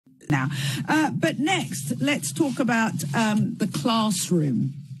now. But next, let's talk about the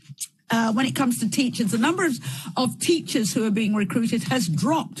classroom. When it comes to teachers, the number of teachers who are being recruited has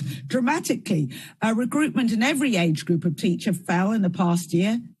dropped dramatically. Recruitment in every age group of teacher fell in the past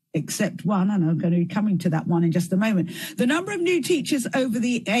year, except one, and I'm going to be coming to that one in just a moment. The number of new teachers over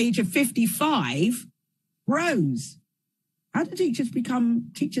the age of 55 rose. How do teachers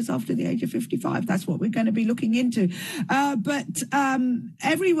become teachers after the age of 55? That's what we're going to be looking into. But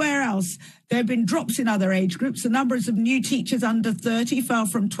everywhere else, there have been drops in other age groups. The numbers of new teachers under 30 fell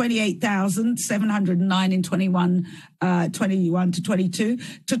from 28,709 in 21 to 22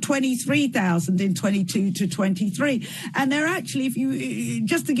 to 23,000 in 22 to 23. And they're actually, if you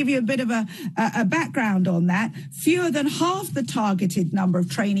just to give you a bit of a background on that, fewer than half the targeted number of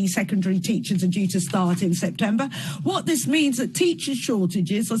trainee secondary teachers are due to start in September. What this means that teacher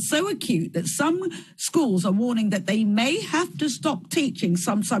shortages are so acute that some schools are warning that they may have to stop teaching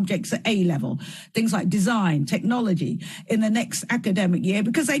some subjects at A level, things like design, technology, in the next academic year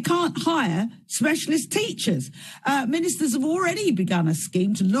because they can't hire specialist teachers. Ministers have already begun a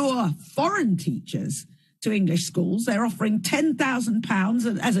scheme to lure foreign teachers to English schools. They're offering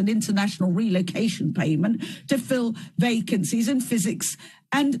 £10,000 as an international relocation payment to fill vacancies in physics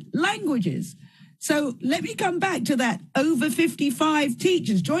and languages. So let me come back to that over 55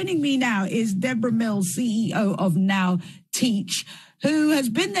 teachers. Joining me now is Deborah Mills, CEO of Now Teach, who has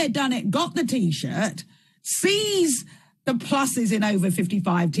been there, done it, got the T-shirt, sees the pluses in over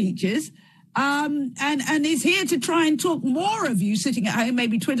 55 teachers, and is here to try and talk more of you sitting at home,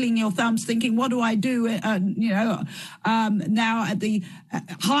 maybe twiddling your thumbs, thinking, what do I do, now at the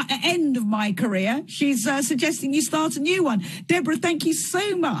end of my career? She's suggesting you start a new one. Deborah, thank you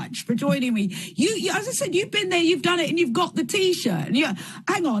so much for joining me. You, as I said, you've been there, you've done it, and you've got the T-shirt. And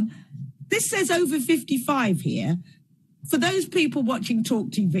hang on, this says over 55 here. For those people watching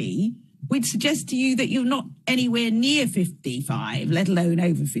Talk TV, we'd suggest to you that you're not anywhere near 55, let alone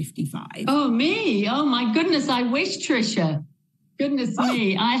over 55. Oh, me? Oh, my goodness. I wish, Trisha. Goodness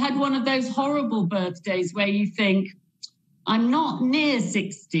me. I had one of those horrible birthdays where you think, I'm not near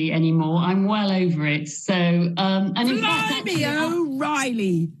 60 anymore. I'm well over it. So, and in fact,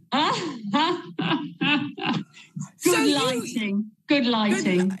 O'Reilly. Good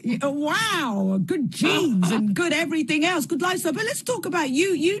lighting. Wow. Good genes and good everything else. Good lifestyle. But let's talk about you.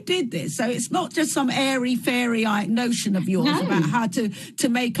 You did this. So it's not just some airy-fairy notion of yours about how to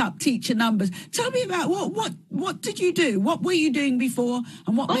make up teacher numbers. Tell me about what did you do? What were you doing before?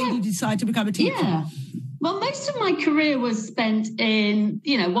 And what made you decide to become a teacher? Yeah. Well, most of my career was spent in,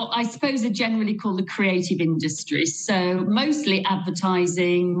 what I suppose are generally called the creative industries. So mostly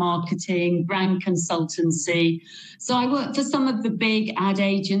advertising, marketing, brand consultancy. So I worked for some of the big ad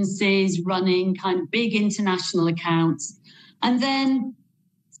agencies running kind of big international accounts. And then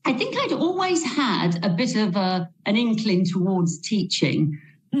I think I'd always had a bit of an inkling towards teaching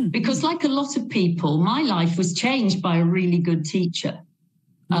because like a lot of people, my life was changed by a really good teacher.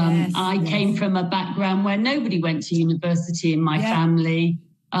 I came from a background where nobody went to university in my family,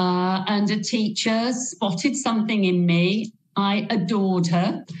 and a teacher spotted something in me. I adored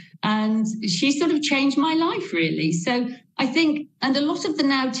her, and she sort of changed my life, really. So I think, and a lot of the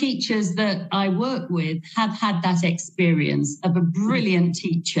Now teachers that I work with have had that experience of a brilliant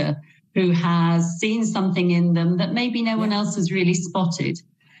teacher who has seen something in them that maybe no one else has really spotted.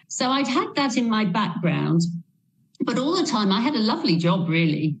 So I'd had that in my background. But all the time, I had a lovely job,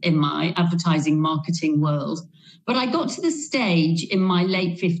 really, in my advertising marketing world. But I got to the stage in my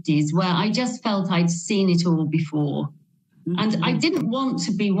late 50s where I just felt I'd seen it all before. And I didn't want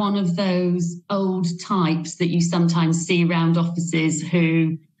to be one of those old types that you sometimes see around offices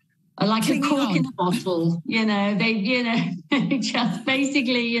who are like a cork in a bottle. They just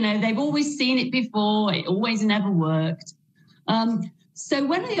basically, they've always seen it before. It always never worked. So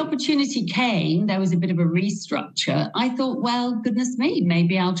when the opportunity came, there was a bit of a restructure. I thought, well, goodness me,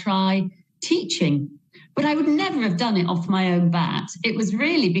 maybe I'll try teaching. But I would never have done it off my own bat. It was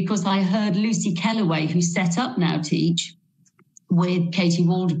really because I heard Lucy Kellaway, who set up Now Teach with Katie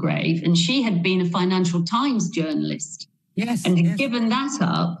Waldegrave, and she had been a Financial Times journalist. And had given that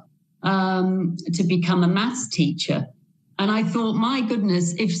up to become a maths teacher. And I thought, my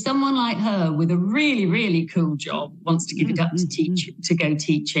goodness, if someone like her with a really, really cool job wants to give it up to go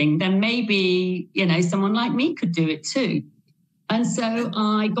teaching, then maybe, someone like me could do it too. And so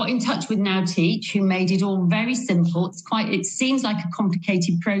I got in touch with Now Teach, who made it all very simple. It seems like a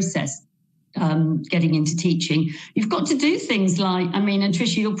complicated process, getting into teaching. You've got to do things like, and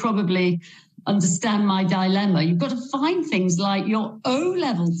Trisha, you'll probably understand my dilemma. You've got to find things like your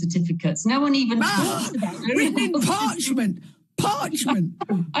O-level certificates. No one even talks about written in parchment. parchment.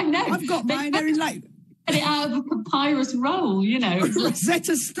 I know. I've got mine. They're in like... Get it out of a papyrus roll, you know.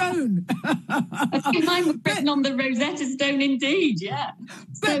 Rosetta Stone. I think mine was written on the Rosetta Stone, indeed, yeah.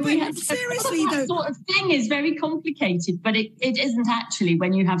 But seriously, that sort of thing is very complicated, but it isn't actually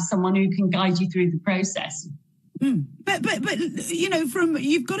when you have someone who can guide you through the process. But you know,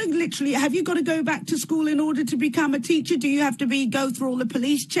 you've got to literally, have you got to go back to school in order to become a teacher? Do you have to go through all the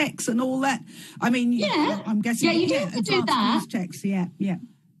police checks and all that? I mean, yeah, I'm guessing. Yeah, you do have to do that. Police checks, yeah.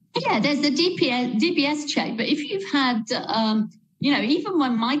 Yeah, there's the DBS check. But if you've had, you know, even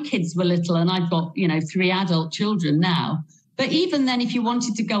when my kids were little, and I've got, you know, 3 adult children now, but even then, if you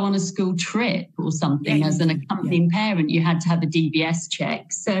wanted to go on a school trip or something as an accompanying parent, you had to have a DBS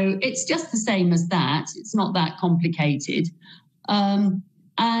check. So it's just the same as that. It's not that complicated. And,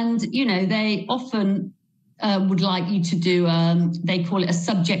 you know, they often would like you to do, they call it a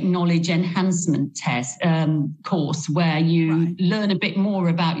subject knowledge enhancement test course, where you learn a bit more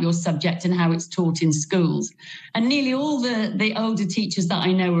about your subject and how it's taught in schools. And nearly all the older teachers that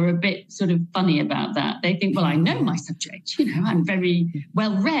I know are a bit sort of funny about that. They think, well, I know my subject, you know, I'm very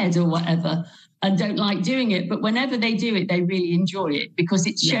well read or whatever, and don't like doing it. But whenever they do it, they really enjoy it, because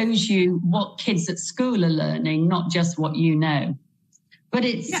it shows you what kids at school are learning, not just what you know. But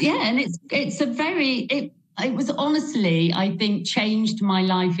it's, and it's a very... It was honestly, I think, changed my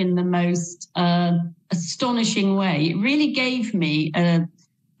life in the most astonishing way. It really gave me a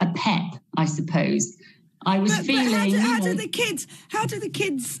pep, I suppose. I was feeling... How do the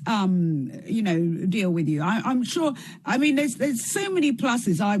kids, you know, deal with you? I'm sure, I mean, there's so many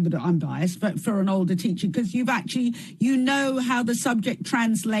pluses. I'm biased, but for an older teacher, because you've actually, you know how the subject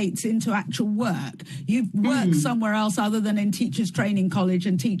translates into actual work. You've worked somewhere else other than in teachers training college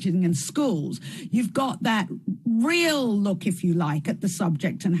and teaching in schools. You've got that real look, if you like, at the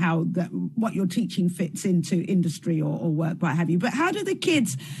subject and how what you're teaching fits into industry or work, what have you. But how do the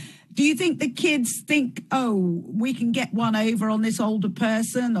kids... Do you think the kids think, oh, we can get one over on this older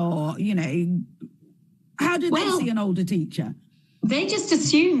person? Or, you know, how do they see an older teacher? They just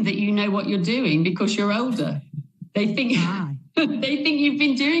assume that you know what you're doing because you're older. They think they think you've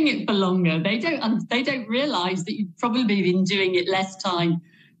been doing it for longer. They don't realise that you've probably been doing it less time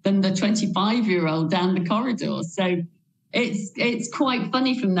than the 25-year-old down the corridor. So it's quite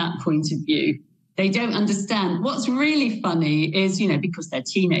funny from that point of view. They don't understand. What's really funny is, you know, because they're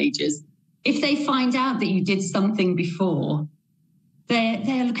teenagers, if they find out that you did something before,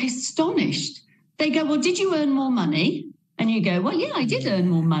 they're like astonished. They go, well, did you earn more money? And you go, well, yeah, I did earn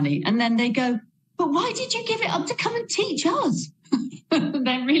more money. And then they go, but why did you give it up to come and teach us?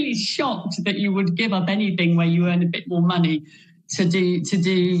 They're really shocked that you would give up anything where you earn a bit more money to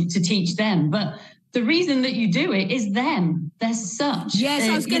teach them. But the reason that you do it is them. They're such. Yes,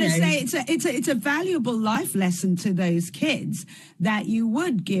 I was going to say it's a valuable life lesson to those kids that you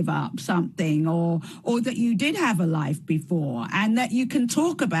would give up something or that you did have a life before, and that you can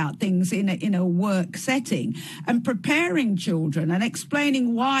talk about things in a work setting, and preparing children and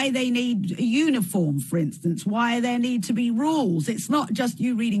explaining why they need a uniform, for instance, why there need to be rules. It's not just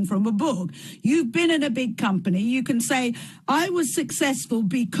you reading from a book. You've been in a big company. You can say, I was successful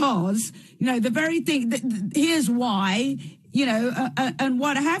because, you know, the very thing that here's why, you know, and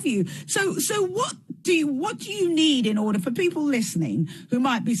what have you. So what do you need in order for people listening who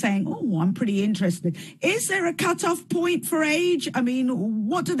might be saying, oh, I'm pretty interested? Is there a cutoff point for age? I mean,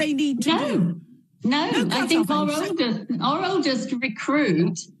 what do they need to do? No, I think our oldest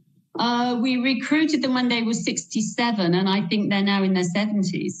recruit, we recruited them when they were 67, and I think they're now in their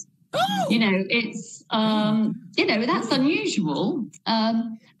 70s. Oh. You know, it's, you know, that's unusual.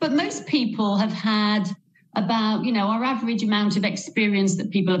 But most people have had about, you know, our average amount of experience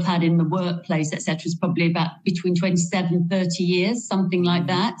that people have had in the workplace, et cetera, is probably about between 27, 30 years, something like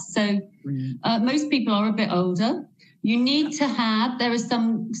that. So most people are a bit older. You need to have, there are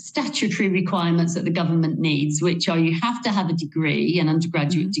some statutory requirements that the government needs, which are you have to have a degree, an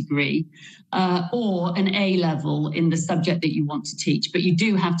undergraduate degree, or an A-level in the subject that you want to teach. But you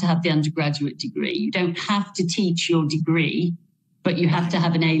do have to have the undergraduate degree. You don't have to teach your degree, but you have to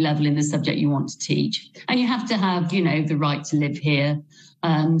have an A-level in the subject you want to teach. And you have to have, you know, the right to live here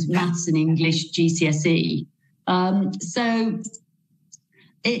and maths and English GCSE. So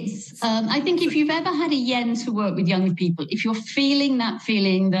it's, I think if you've ever had a yen to work with young people, if you're feeling that,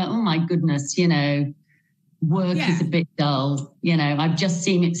 oh my goodness, you know, work is a bit dull, you know, I've just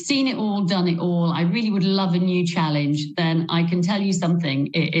seen it all, done it all, I really would love a new challenge, then I can tell you something,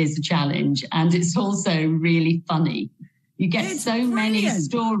 it is a challenge. And it's also really funny. You get many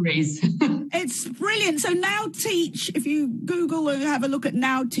stories It's brilliant. So Now Teach, if you Google and have a look at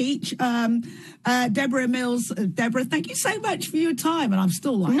Now Teach, Deborah Mills. Deborah, thank you so much for your time. And I'm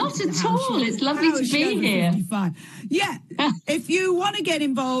still like... Not at all. It's lovely to be here. 55. Yeah. If you want to get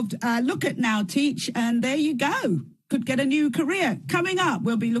involved, look at Now Teach, and there you go. Could get a new career. Coming up,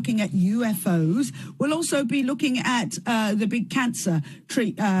 we'll be looking at UFOs. We'll also be looking at the big cancer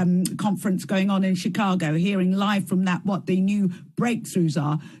conference going on in Chicago, hearing live from that what the new breakthroughs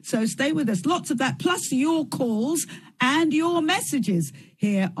are. So stay with us. Lots of that, plus your calls and your messages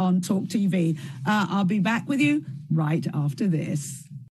here on Talk TV. I'll be back with you right after this.